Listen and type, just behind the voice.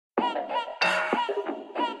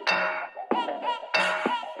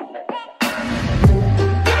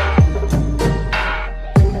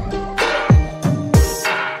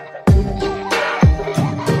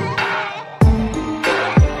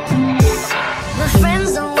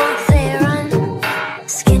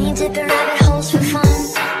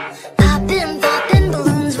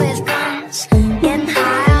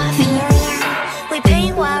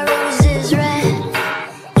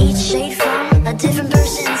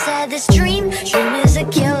inside this dream is a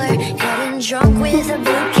killer, getting drunk with a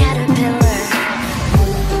blue caterpillar.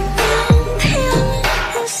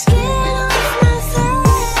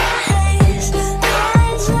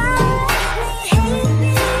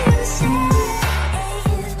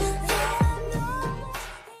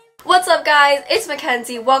 What's up guys, it's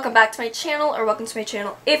Mackenzie. Welcome back to my channel, or welcome to my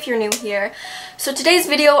channel if you're new here. So today's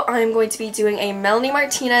video I'm going to be doing a Melanie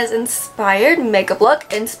Martinez inspired makeup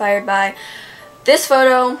look inspired by this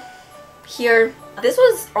photo here. This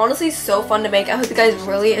was honestly so fun to make. I hope you guys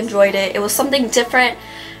really enjoyed it. It was something different,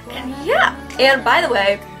 and yeah. And by the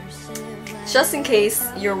way, just in case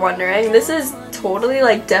you're wondering, this is totally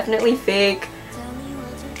like definitely fake.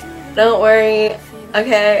 Don't worry.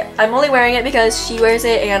 Okay, I'm only wearing it because she wears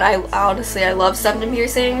it, and I love septum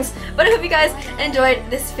piercings. But I hope you guys enjoyed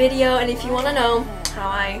this video, and if you want to know how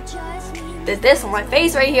I did this on my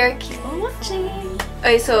face right here, keep on watching.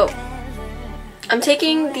 Okay, so I'm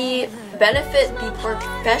taking the Benefit the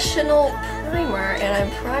Professional Primer, and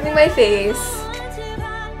I'm priming my face.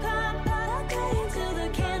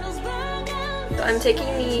 So I'm taking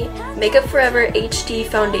the Makeup Forever HD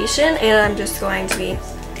Foundation, and I'm just going to be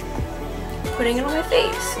putting it on my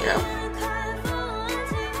face, you know.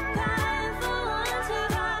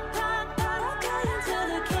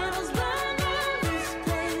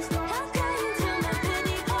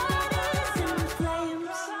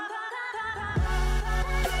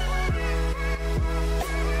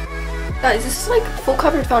 Guys, this is like full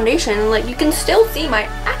coverage foundation, like you can still see my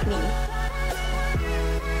acne.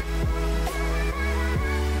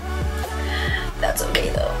 That's okay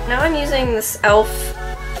though. Now I'm using this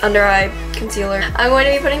e.l.f. under eye concealer. I'm going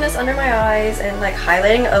to be putting this under my eyes and like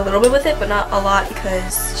highlighting a little bit with it, but not a lot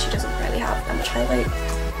because she doesn't really have that much highlight.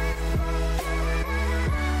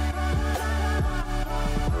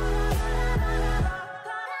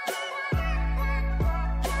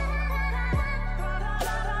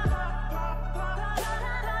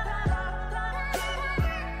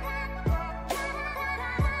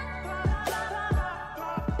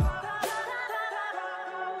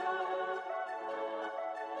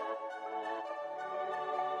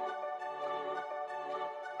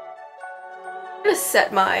 I'm gonna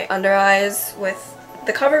set my under eyes with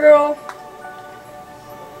the CoverGirl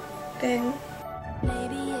thing.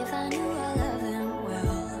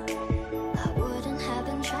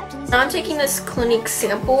 Now I'm taking this Clinique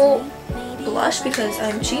sample blush because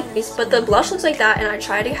I'm cheap, but the blush looks like that, and I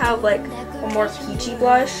try to have like a more peachy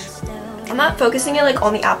blush. I'm not focusing it like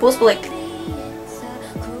on the apples, but like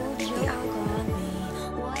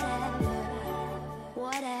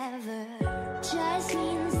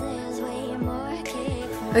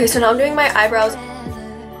okay, so now I'm doing my eyebrows.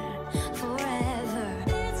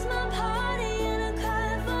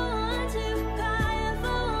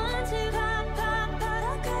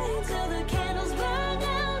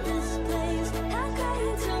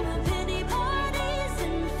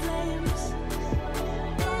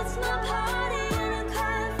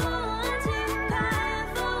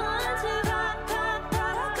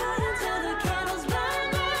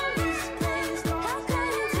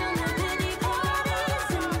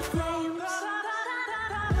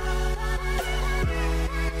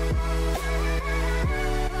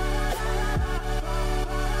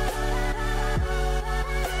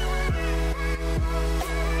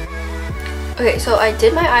 Okay, so I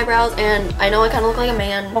did my eyebrows, and I know I kind of look like a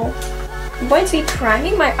man. I'm going to be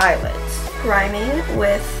priming my eyelids. Priming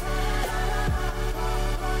with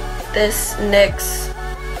this NYX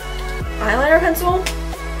eyeliner pencil.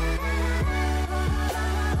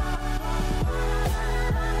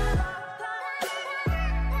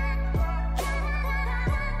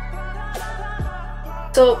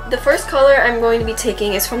 So the first color I'm going to be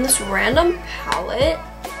taking is from this random palette.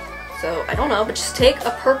 So I don't know, but just take a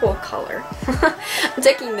purple color. I'm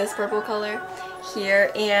taking this purple color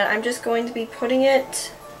here, and I'm just going to be putting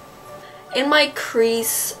it in my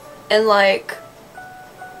crease and like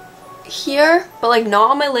here, but like not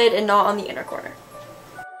on my lid and not on the inner corner.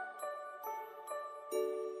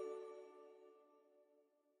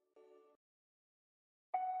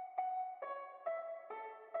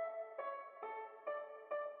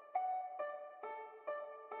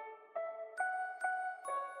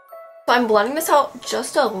 So I'm blending this out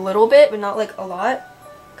just a little bit, but not like a lot,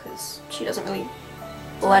 because she doesn't really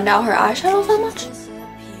blend out her eyeshadows that much.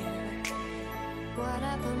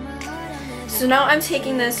 So now I'm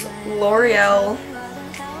taking this L'Oreal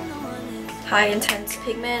High Intense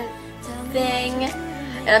Pigment thing,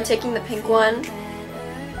 and I'm taking the pink one.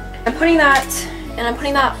 I'm putting that, and I'm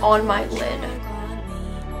putting that on my lid.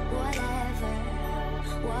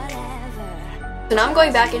 So now I'm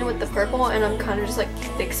going back in with the purple and I'm kind of just like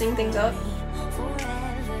fixing things up.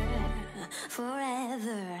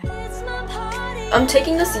 I'm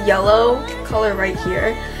taking this yellow color right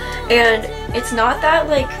here, and it's not that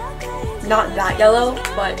yellow,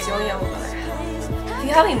 but it's the only yellow color I have. If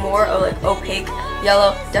you have a more like opaque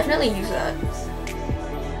yellow, definitely use that.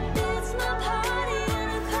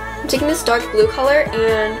 I'm taking this dark blue color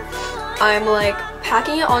and I'm like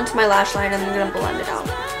packing it onto my lash line and I'm gonna blend it out.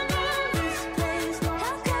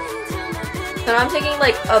 Then I'm taking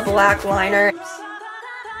like a black liner.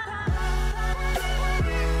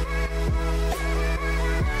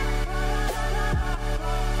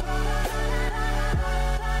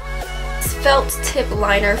 Felt tip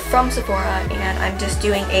liner from Sephora, and I'm just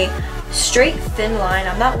doing a straight thin line.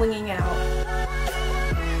 I'm not winging it out.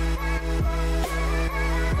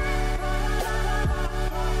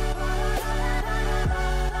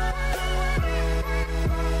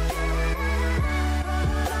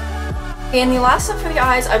 And the last step for the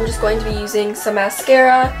eyes, I'm just going to be using some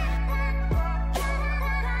mascara.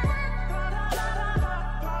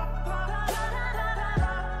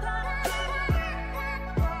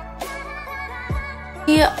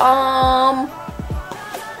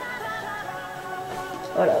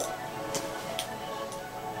 Hold up.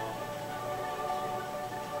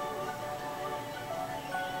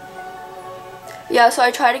 Yeah, so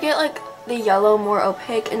I try to get like the yellow more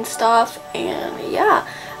opaque and stuff, and yeah,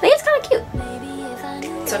 I think it's kind of cute.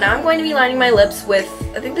 So now I'm going to be lining my lips with,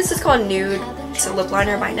 I think this is called Nude. It's a lip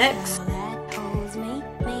liner by NYX.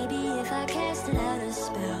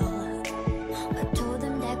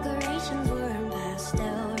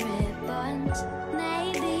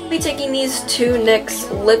 Be taking these two NYX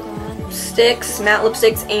lipsticks, matte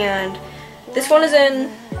lipsticks, and this one is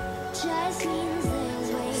in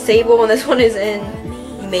Sable and this one is in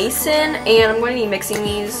Mason, and I'm going to be mixing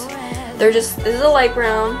these. This is a light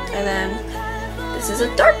brown and then this is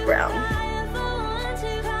a dark brown.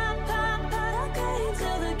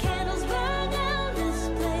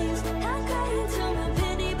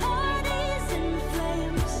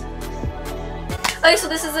 Okay, so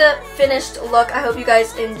this is a finished look. I hope you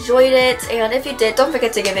guys enjoyed it, and if you did, don't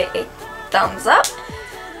forget to give it a thumbs up.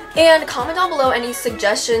 And comment down below any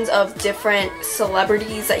suggestions of different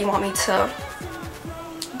celebrities that you want me to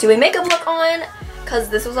do a makeup look on, because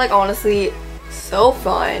this was like honestly so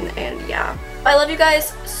fun, and yeah. I love you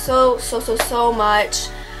guys so much.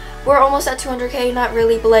 We're almost at 200k, not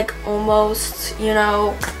really, but like almost, you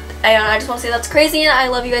know. And I just want to say that's crazy, and I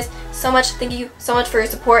love you guys so much. Thank you so much for your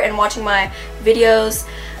support and watching my videos.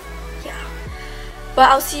 Yeah. But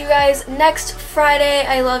I'll see you guys next Friday.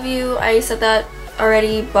 I love you. I said that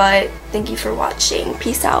already, but thank you for watching.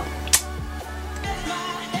 Peace out.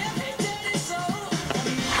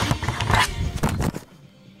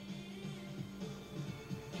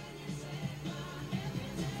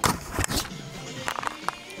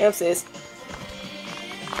 Yep, sis.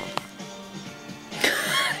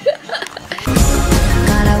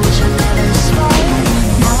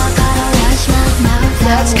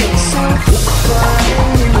 That's so